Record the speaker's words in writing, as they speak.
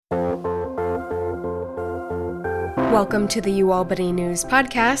Welcome to the UAlbany News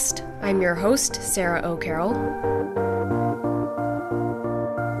Podcast. I'm your host, Sarah O'Carroll.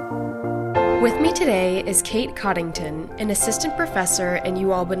 With me today is Kate Coddington, an assistant professor in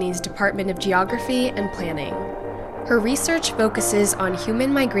UAlbany's Department of Geography and Planning. Her research focuses on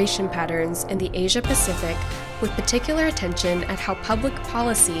human migration patterns in the Asia-Pacific, with particular attention at how public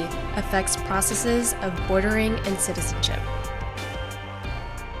policy affects processes of bordering and citizenship.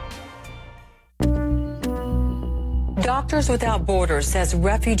 Doctors Without Borders says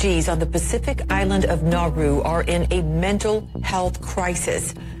refugees on the Pacific island of Nauru are in a mental health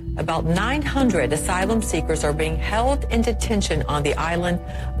crisis. About 900 asylum seekers are being held in detention on the island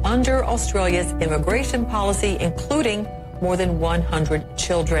under Australia's immigration policy, including more than 100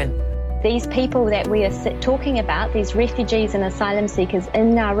 children. These people that we are talking about, these refugees and asylum seekers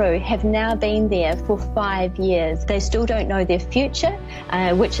in Nauru, have now been there for 5 years. They still don't know their future,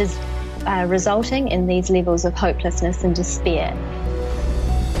 which is resulting in these levels of hopelessness and despair.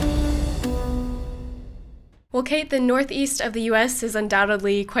 Well, Kate, the northeast of the U.S. is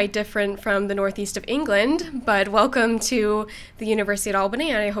undoubtedly quite different from the northeast of England, but welcome to the University at Albany,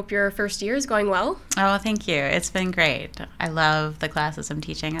 and I hope your first year is going well. Oh, thank you. It's been great. I love the classes I'm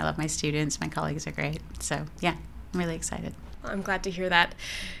teaching. I love my students. My colleagues are great. So, yeah, I'm really excited. I'm glad to hear that.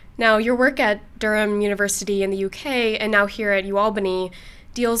 Now, your work at Durham University in the UK and now here at UAlbany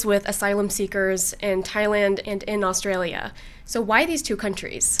deals with asylum seekers in Thailand and in Australia. So why these two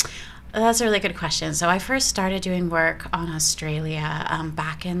countries? That's a really good question. So I first started doing work on Australia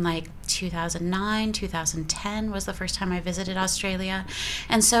back in 2009, 2010 was the first time I visited Australia.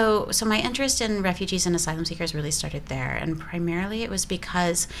 And so my interest in refugees and asylum seekers really started there. And primarily it was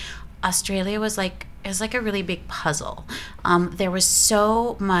because Australia was like a really big puzzle. There was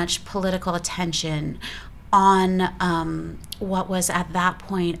so much political attention on what was at that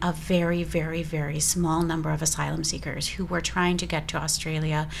point a very, very, very small number of asylum seekers who were trying to get to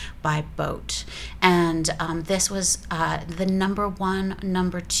Australia by boat. And this was the number one,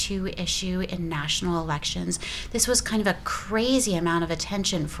 number two issue in national elections. This was kind of a crazy amount of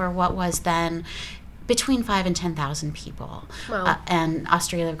attention for what was then between 5,000 and 10,000 people. Wow. And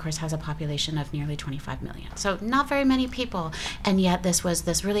Australia, of course, has a population of nearly 25 million. So not very many people. And yet this was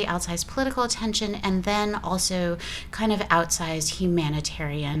this really outsized political attention and then also kind of outsized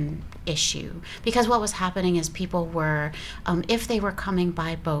humanitarian issue. Because what was happening is people were, if they were coming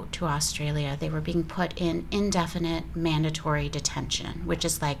by boat to Australia, they were being put in indefinite mandatory detention, which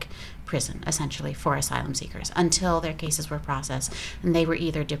is like prison, essentially, for asylum seekers until their cases were processed and they were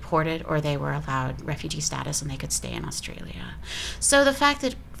either deported or they were allowed refugee status and they could stay in Australia. So the fact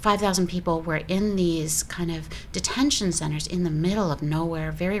that 5,000 people were in these kind of detention centers in the middle of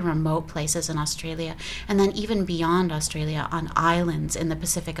nowhere, very remote places in Australia, and then even beyond Australia on islands in the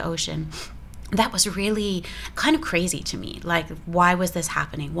Pacific Ocean, that was really kind of crazy to me. Like, why was this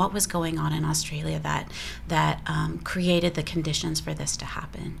happening? What was going on in Australia that created the conditions for this to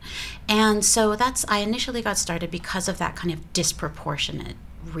happen? And so I initially got started because of that kind of disproportionate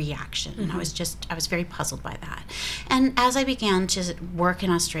reaction. And I was very puzzled by that. And as I began to work in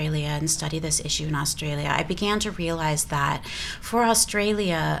Australia and study this issue in Australia, I began to realize that for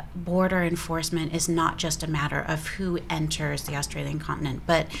Australia, border enforcement is not just a matter of who enters the Australian continent,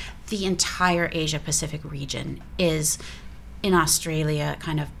 but the entire Asia-Pacific region is, in Australia,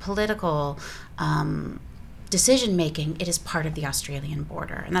 kind of political decision-making. It is part of the Australian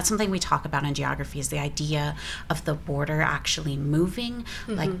border. And that's something we talk about in geography, is the idea of the border actually moving.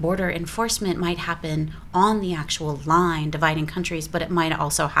 Like, border enforcement might happen on the actual line dividing countries, but it might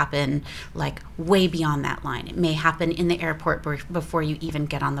also happen like way beyond that line. It may happen in the airport before you even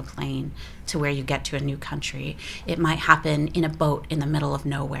get on the plane to where you get to a new country. It might happen in a boat in the middle of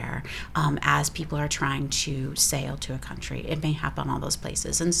nowhere as people are trying to sail to a country. It may happen all those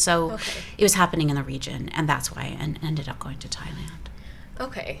places. And so it was happening in the region, and that's why I ended up going to Thailand.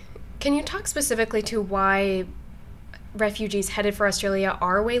 Okay. Can you talk specifically to why refugees headed for Australia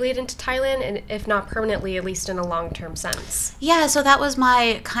are waylaid into Thailand, and if not permanently, at least in a long-term sense? Yeah, so that was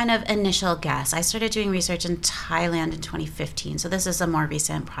my kind of initial guess. I started doing research in Thailand in 2015, so this is a more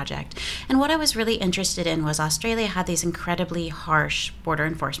recent project. And what I was really interested in was Australia had these incredibly harsh border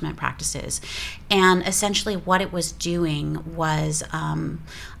enforcement practices, and essentially what it was doing was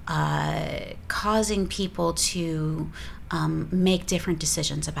causing people to make different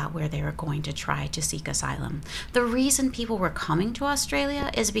decisions about where they were going to try to seek asylum. The reason people were coming to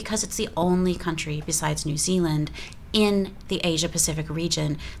Australia is because it's the only country besides New Zealand in the Asia-Pacific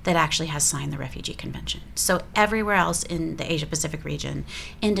region that actually has signed the Refugee Convention. So everywhere else in the Asia-Pacific region,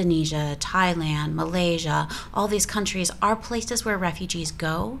 Indonesia, Thailand, Malaysia, all these countries are places where refugees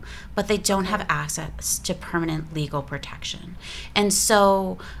go, but they don't have access to permanent legal protection. And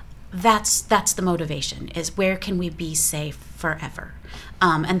so that's the motivation, is where can we be safe forever?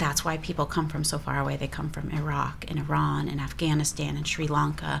 And that's why people come from so far away. They come from Iraq and Iran and Afghanistan and Sri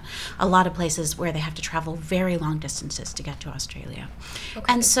Lanka, a lot of places where they have to travel very long distances to get to Australia. Okay.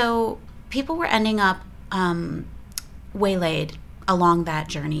 And so people were ending up waylaid along that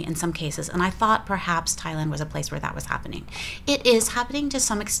journey in some cases, and I thought perhaps Thailand was a place where that was happening. It is happening to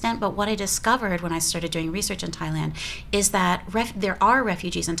some extent, but what I discovered when I started doing research in Thailand is that there are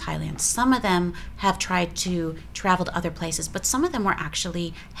refugees in Thailand. Some of them have tried to travel to other places, but some of them were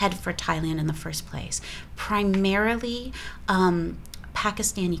actually headed for Thailand in the first place. Primarily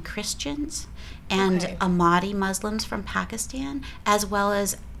Pakistani Christians and Ahmadi Muslims from Pakistan, as well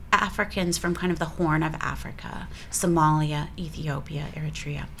as Africans from kind of the Horn of Africa, Somalia, Ethiopia,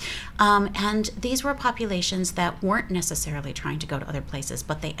 Eritrea. And these were populations that weren't necessarily trying to go to other places,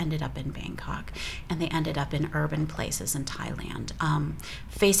 but they ended up in Bangkok, and they ended up in urban places in Thailand,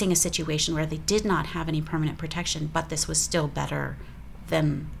 facing a situation where they did not have any permanent protection, but this was still better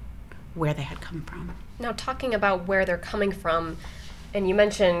than where they had come from. Now, talking about where they're coming from, and you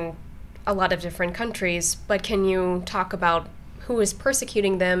mentioned a lot of different countries, but can you talk about who is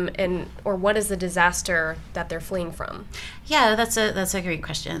persecuting them, or what is the disaster that they're fleeing from? Yeah, that's a great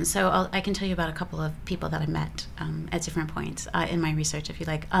question. So I can tell you about a couple of people that I met at different points in my research, if you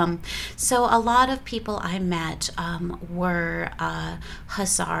like. So a lot of people I met were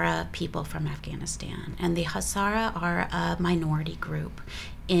Hazara people from Afghanistan, and the Hazara are a minority group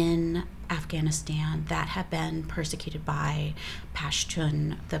in Afghanistan that have been persecuted by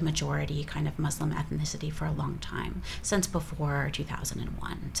Pashtun, the majority kind of Muslim ethnicity, for a long time, since before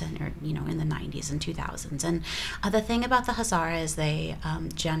 2001, in the 90s and 2000s. And the thing about the Hazara is they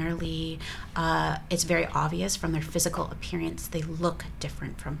generally, it's very obvious from their physical appearance, they look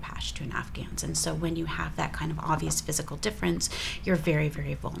different from Pashtun Afghans. And so when you have that kind of obvious physical difference, you're very,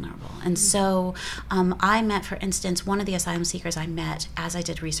 very vulnerable. And so I met, for instance, one of the asylum seekers I met as I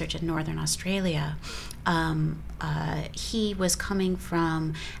did research in Northern Australia. He was coming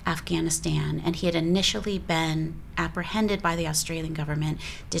from Afghanistan, and he had initially been apprehended by the Australian government,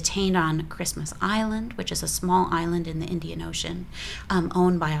 detained on Christmas Island, which is a small island in the Indian Ocean,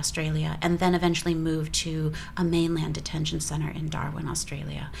 owned by Australia, and then eventually moved to a mainland detention center in Darwin,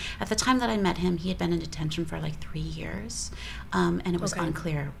 Australia. At the time that I met him, he had been in detention for like 3 years, and it was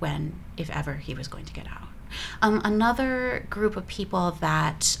unclear when, if ever, he was going to get out. Another group of people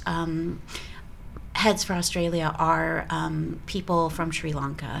that heads for Australia are people from Sri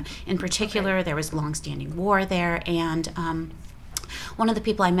Lanka. In particular, there was long-standing war there, and one of the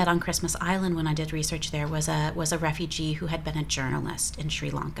people I met on Christmas Island when I did research there was a refugee who had been a journalist in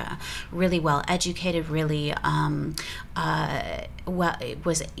Sri Lanka, really well educated, really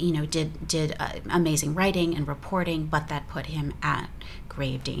did amazing writing and reporting, but that put him at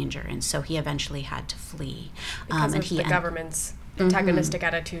grave danger, and so he eventually had to flee because of the government's antagonistic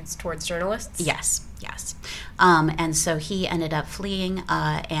attitudes towards journalists. Yes. And so he ended up fleeing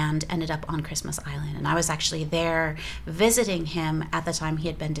and ended up on Christmas Island. And I was actually there visiting him at the time he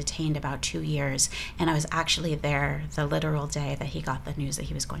had been detained about 2 years. And I was actually there the literal day that he got the news that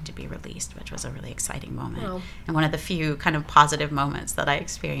he was going to be released, which was a really exciting moment. Wow. And one of the few kind of positive moments that I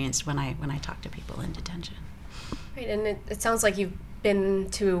experienced when I talked to people in detention. Right, and it sounds like you've been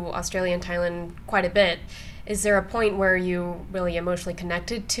to Australia and Thailand quite a bit. Is there a point where you really emotionally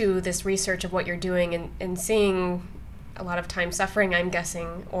connected to this research of what you're doing and seeing a lot of time suffering, I'm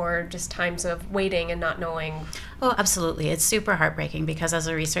guessing, or just times of waiting and not knowing? Oh, absolutely. It's super heartbreaking because as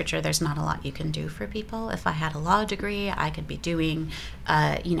a researcher, there's not a lot you can do for people. If I had a law degree, I could be doing,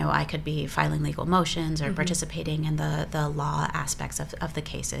 I could be filing legal motions or participating in the law aspects of the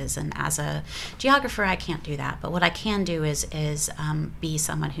cases. And as a geographer, I can't do that. But what I can do is be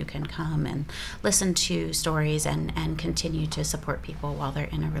someone who can come and listen to stories and continue to support people while they're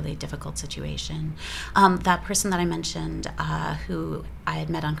in a really difficult situation. That person that I mentioned, who I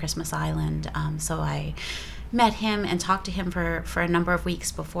had met on Christmas Island, so I met him and talked to him for a number of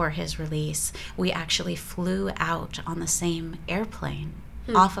weeks before his release. We actually flew out on the same airplane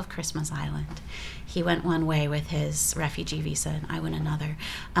off of Christmas Island. He went one way with his refugee visa, and I went another,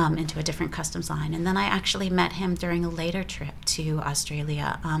 into a different customs line. And then I actually met him during a later trip to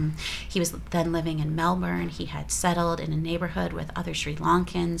Australia. He was then living in Melbourne. He had settled in a neighborhood with other Sri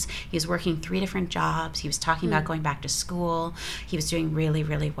Lankans. He was working 3 different jobs. He was talking about going back to school. He was doing really,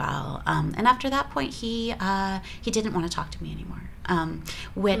 really well. And after that point, he didn't want to talk to me anymore,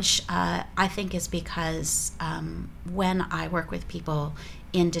 which I think is because when I work with people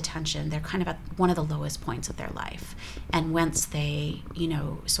in detention, they're kind of at one of the lowest points of their life. And once they,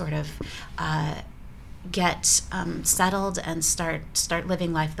 sort of get settled and start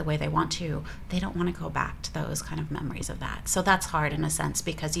living life the way they want to, they don't want to go back to those kind of memories of that. So that's hard in a sense,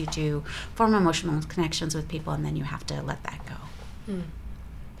 because you do form emotional connections with people and then you have to let that go.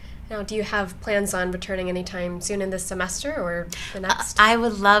 Now, do you have plans on returning anytime soon in this semester or the next? I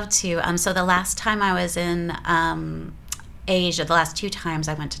would love to. So the last time I was in Asia, the last 2 times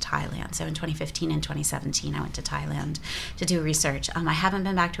I went to Thailand. So in 2015 and 2017, I went to Thailand to do research. I haven't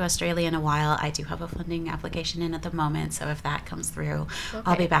been back to Australia in a while. I do have a funding application in at the moment, so if that comes through,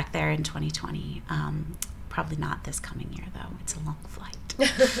 I'll be back there in 2020. Probably not this coming year, though. It's a long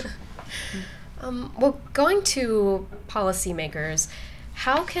flight. Well, going to policymakers,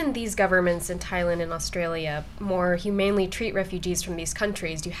 how can these governments in Thailand and Australia more humanely treat refugees from these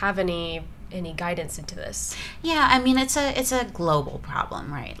countries? Do you have any guidance into this? Yeah, I mean, it's a global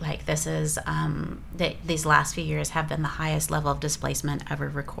problem, right? Like, this is these last few years have been the highest level of displacement ever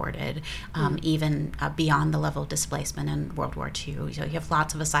recorded, even beyond the level of displacement in World War II. So you have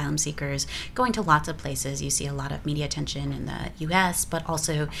lots of asylum seekers going to lots of places. You see a lot of media attention in the U.S., but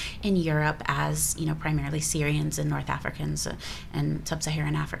also in Europe, as primarily Syrians and North Africans and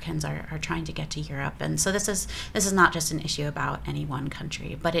sub-Saharan Africans are trying to get to Europe. And so this is not just an issue about any one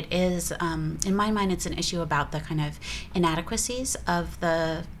country, but it is. In my mind, it's an issue about the kind of inadequacies of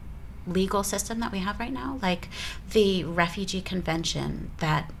the legal system that we have right now. Like, the Refugee Convention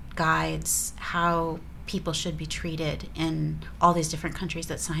that guides how people should be treated in all these different countries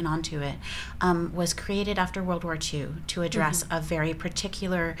that sign on to it was created after World War II to address a very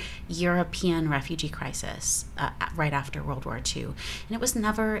particular European refugee crisis right after World War II. And it was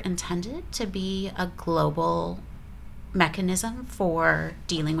never intended to be a global mechanism for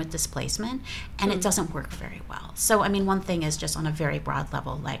dealing with displacement, and it doesn't work very well. So, I mean, one thing is just on a very broad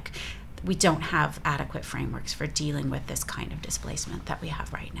level, like, we don't have adequate frameworks for dealing with this kind of displacement that we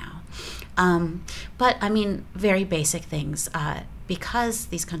have right now. But, I mean, very basic things. Because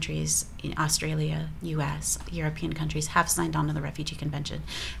these countries, Australia, US, European countries, have signed on to the Refugee Convention,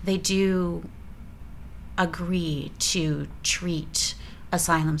 they do agree to treat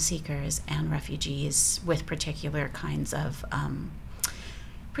asylum seekers and refugees with particular kinds of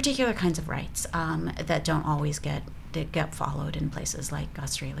rights that don't always get followed in places like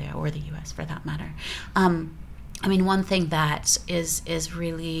Australia or the U.S. for that matter. I mean, one thing that is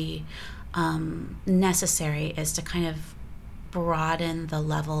really necessary is to kind of broaden the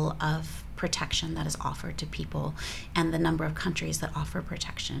level of protection that is offered to people and the number of countries that offer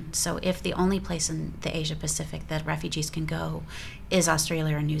protection. So if the only place in the Asia Pacific that refugees can go is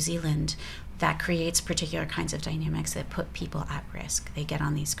Australia or New Zealand, that creates particular kinds of dynamics that put people at risk. They get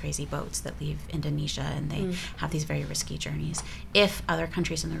on these crazy boats that leave Indonesia and they have these very risky journeys. If other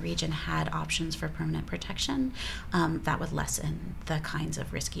countries in the region had options for permanent protection, that would lessen the kinds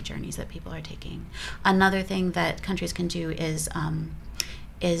of risky journeys that people are taking. Another thing that countries can do is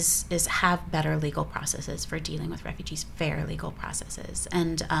have better legal processes for dealing with refugees, fair legal processes.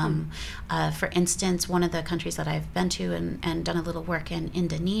 And for instance, one of the countries that I've been to and done a little work in,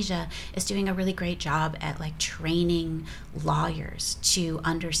 Indonesia, is doing a really great job at training lawyers to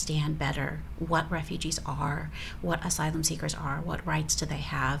understand better what refugees are, what asylum seekers are, what rights do they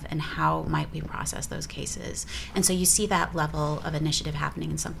have, and how might we process those cases. And so you see that level of initiative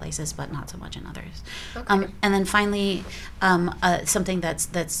happening in some places, but not so much in others. Okay. And then finally, something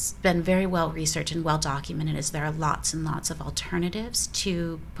that's been very well researched and well documented is there are lots and lots of alternatives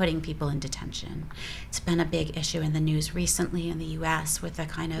to putting people in detention. It's been a big issue in the news recently in the U.S. with the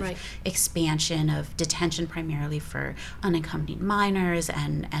kind of expansion of detention primarily for unaccompanied minors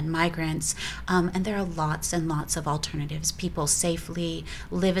and migrants. And there are lots and lots of alternatives. People safely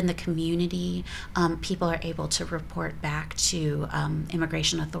live in the community. People are able to report back to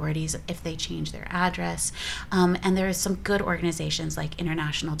immigration authorities if they change their address. And there are some good organizations like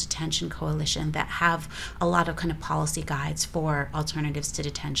International Detention Coalition that have a lot of kind of policy guides for alternatives to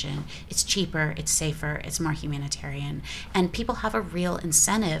detention. It's cheaper, it's safer, it's more humanitarian, and people have a real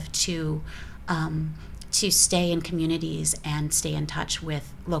incentive to to stay in communities and stay in touch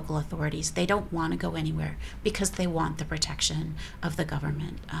with local authorities. They don't want to go anywhere because they want the protection of the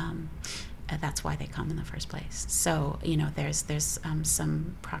government. That's why they come in the first place. So, there's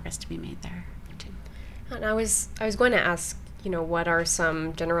some progress to be made there too. And I was going to ask, what are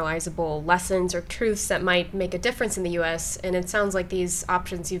some generalizable lessons or truths that might make a difference in the U.S.? And it sounds like these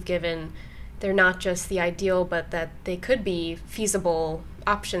options you've given, they're not just the ideal, but that they could be feasible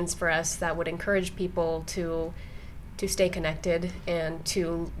options for us that would encourage people to stay connected and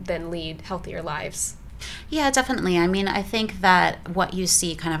to then lead healthier lives. Yeah, definitely. I mean, I think that what you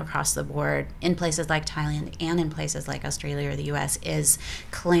see kind of across the board in places like Thailand and in places like Australia or the U.S. is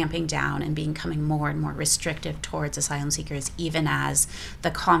clamping down and becoming more and more restrictive towards asylum seekers, even as the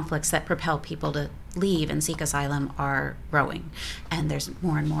conflicts that propel people to leave and seek asylum are growing. And there's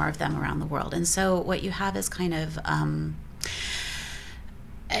more and more of them around the world. And so what you have is kind of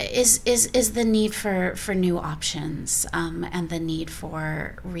is the need for new options, and the need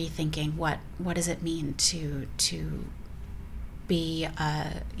for rethinking what does it mean to be be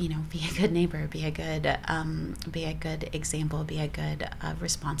a good neighbor, be a good example, be a good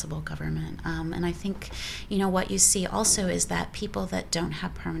responsible government. And I think what you see also is that people that don't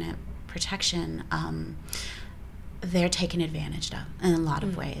have permanent protection, they're taken advantage of in a lot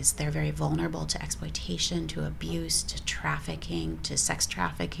of ways. They're very vulnerable to exploitation, to abuse, to trafficking, to sex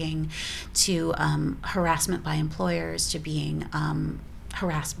trafficking, to harassment by employers, to being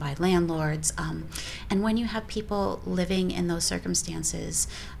harassed by landlords. And when you have people living in those circumstances,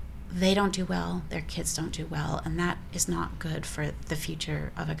 they don't do well, their kids don't do well, and that is not good for the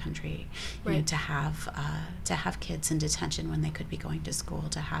future of a country. Right. To have kids in detention when they could be going to school,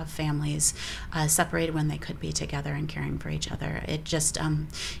 to have families separated when they could be together and caring for each other. It just,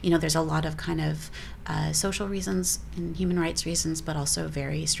 there's a lot of kind of social reasons and human rights reasons, but also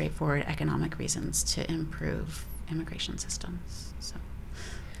very straightforward economic reasons to improve immigration systems. So.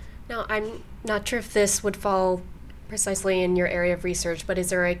 Now, I'm not sure if this would fall precisely in your area of research, but is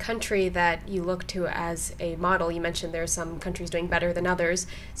there a country that you look to as a model? You mentioned there are some countries doing better than others.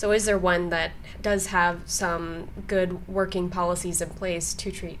 So is there one that does have some good working policies in place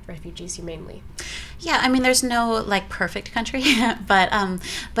to treat refugees humanely? Yeah, I mean, there's no perfect country,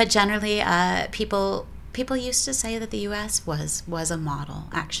 but generally people used to say that the U.S. was a model,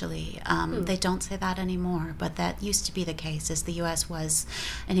 actually. They don't say that anymore, but that used to be the case, is the U.S. was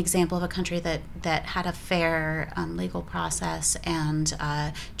an example of a country that had a fair legal process and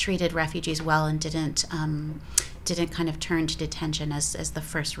treated refugees well and didn't kind of turn to detention as the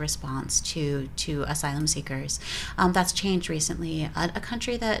first response to asylum seekers. That's changed recently. A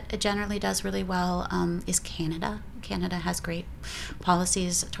country that generally does really well is Canada. Canada has great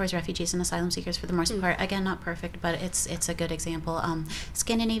policies towards refugees and asylum seekers for the most part. Again, not perfect, but it's a good example.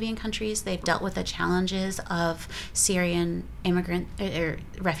 Scandinavian countries, they've dealt with the challenges of Syrian immigrant or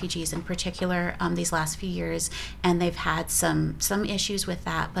refugees in particular these last few years, and they've had some issues with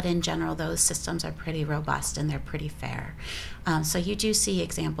that, but in general those systems are pretty robust and they're pretty fair. So you do see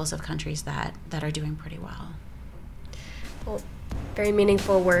examples of countries that are doing pretty well. Well, very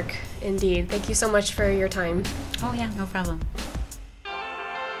meaningful work indeed. Thank you so much for your time. Oh yeah, no problem.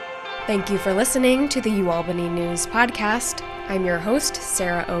 Thank you for listening to the UAlbany News Podcast. I'm your host,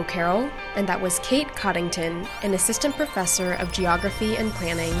 Sarah O'Carroll, and that was Kate Coddington, an assistant professor of geography and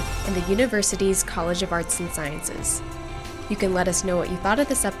planning in the university's College of Arts and Sciences. You can let us know what you thought of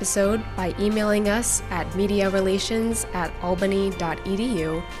this episode by emailing us at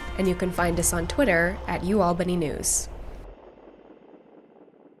mediarelations@albany.edu, and you can find us on Twitter at UAlbany News.